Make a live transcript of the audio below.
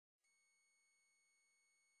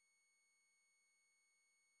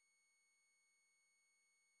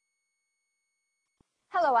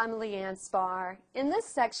Hello, I'm Leanne Spar. In this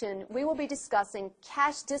section, we will be discussing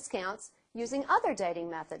cash discounts using other dating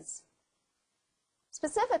methods.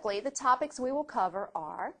 Specifically, the topics we will cover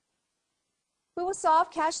are: we will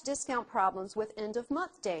solve cash discount problems with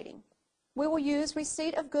end-of-month dating. We will use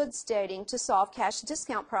receipt of goods dating to solve cash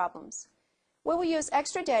discount problems. We will use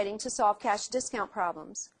extra dating to solve cash discount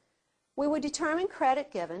problems. We will determine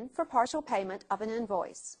credit given for partial payment of an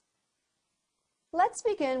invoice. Let's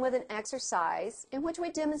begin with an exercise in which we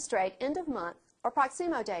demonstrate end-of-month or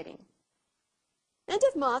proximo dating.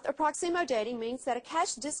 End-of-month or proximo dating means that a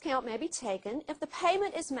cash discount may be taken if the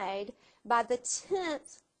payment is made by the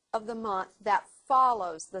 10th of the month that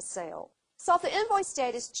follows the sale. So if the invoice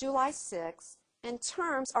date is July 6th and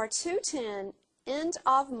terms are 2/10 end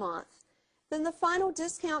of month, then the final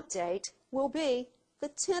discount date will be the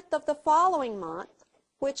 10th of the following month,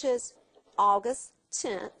 which is August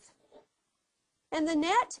 10th. And the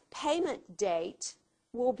net payment date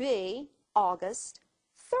will be August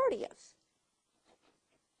 30th.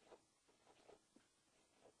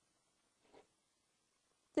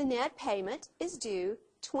 The net payment is due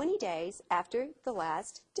 20 days after the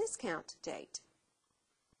last discount date.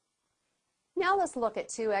 Now let's look at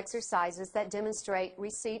two exercises that demonstrate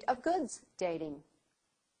receipt of goods dating.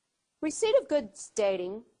 Receipt of goods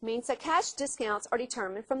dating means that cash discounts are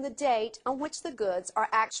determined from the date on which the goods are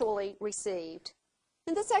actually received.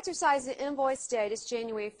 In this exercise, the invoice date is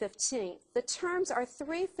January 15th. The terms are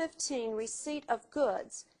 3/15 receipt of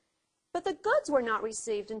goods, but the goods were not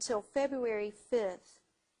received until February 5th.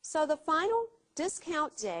 So the final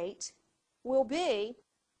discount date will be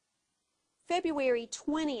February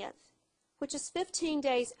 20th, which is 15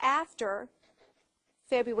 days after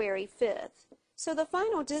February 5th. So the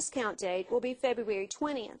final discount date will be February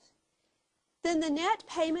 20th. Then the net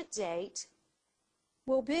payment date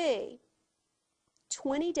will be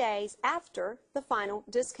 20 days after the final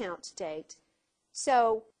discount date.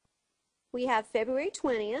 So we have February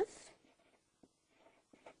 20th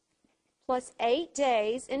plus 8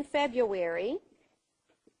 days in February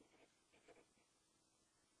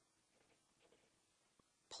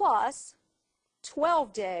plus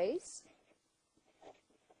 12 days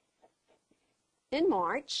in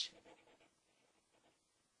March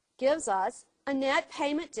gives us a net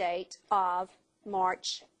payment date of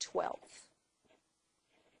March 12th,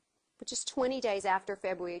 which is 20 days after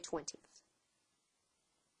February 20th.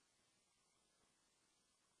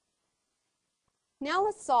 Now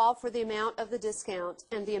let's solve for the amount of the discount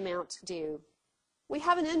and the amount due. We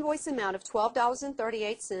have an invoice amount of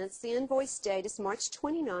 $12.38. The invoice date is March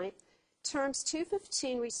 29th. Terms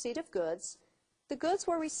 2/15 receipt of goods. The goods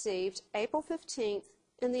were received April 15th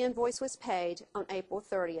and the invoice was paid on April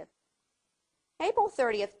 30th. April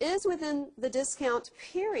 30th is within the discount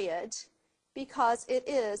period because it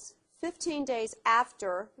is 15 days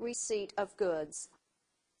after receipt of goods.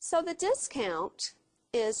 So the discount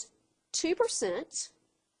is 2%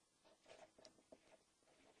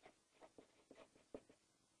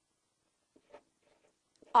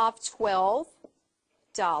 of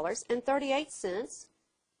 $12.38,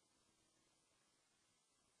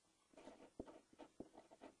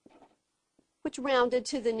 which rounded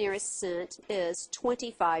to the nearest cent is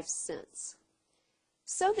 25 cents.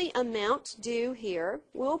 So the amount due here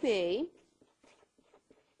will be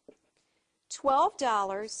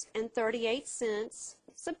 $12.38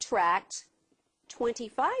 subtract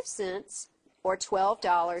 25 cents, or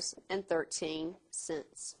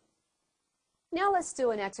 $12.13. Now let's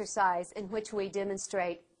do an exercise in which we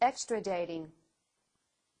demonstrate extra dating.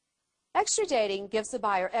 Extra dating gives the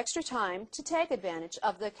buyer extra time to take advantage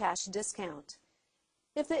of the cash discount.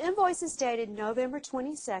 If the invoice is dated November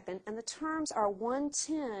 22nd and the terms are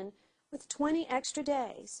 1/10 with 20 extra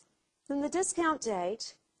days, then the discount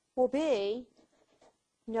date will be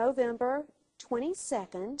November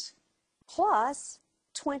 22nd plus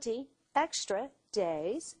 20 extra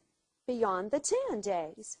days beyond the 10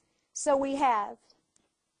 days. So we have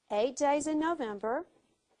 8 days in November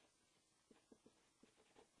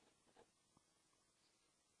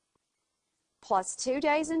plus 2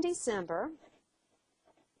 days in December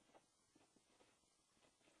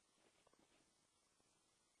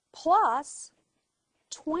plus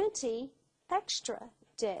 20 extra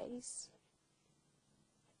days,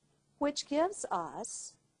 which gives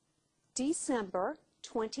us December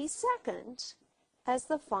 22nd as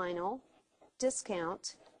the final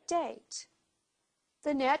discount date.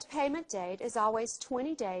 The net payment date is always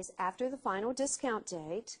 20 days after the final discount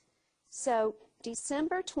date, so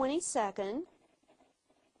December 22nd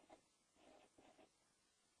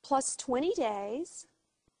plus 20 days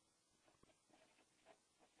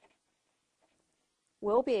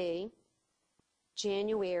will be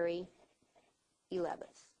January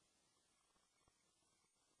 11th.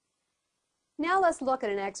 Now let's look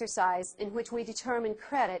at an exercise in which we determine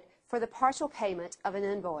credit for the partial payment of an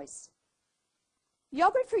invoice.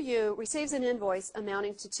 Yogurt for You receives an invoice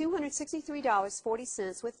amounting to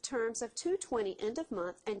 $263.40 with terms of 2/20 end of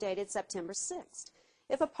month and dated September 6th.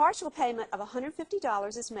 If a partial payment of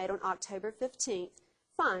 $150 is made on October 15th,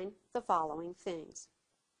 find the following things.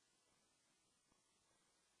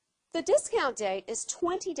 The discount date is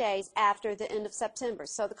 20 days after the end of September,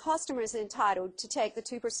 so the customer is entitled to take the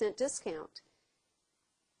 2% discount.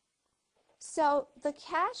 So the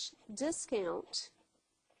cash discount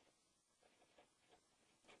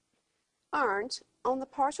earned on the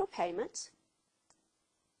partial payment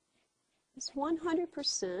is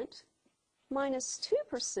 100% minus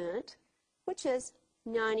 2%, which is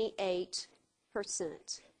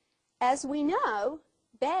 98%. As we know,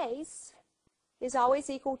 base is always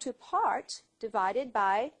equal to part divided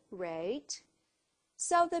by rate.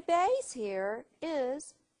 So the base here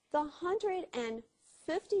is the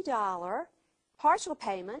 $150 partial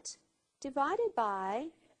payment divided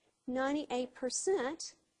by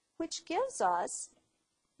 98%, which gives us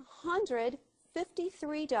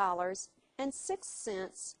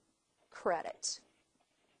 $153.06 credit.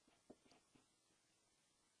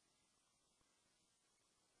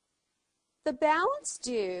 The balance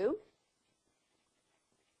due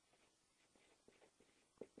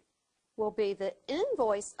will be the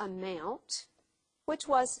invoice amount, which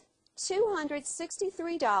was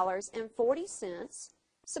 $263.40,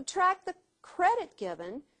 subtract the credit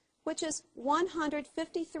given, which is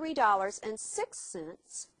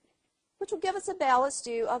 $153.06, which will give us a balance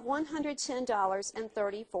due of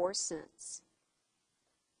 $110.34.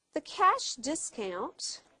 The cash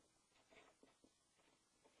discount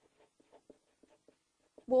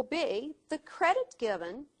will be the credit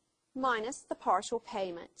given minus the partial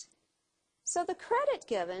payment. So the credit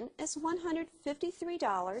given is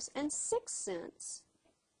 $153.06.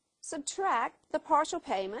 Subtract the partial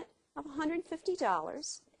payment of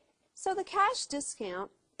 $150. So the cash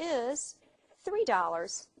discount is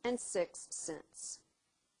 $3.06.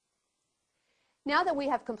 Now that we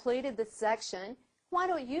have completed this section, why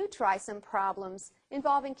don't you try some problems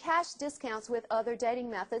involving cash discounts with other dating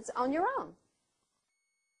methods on your own?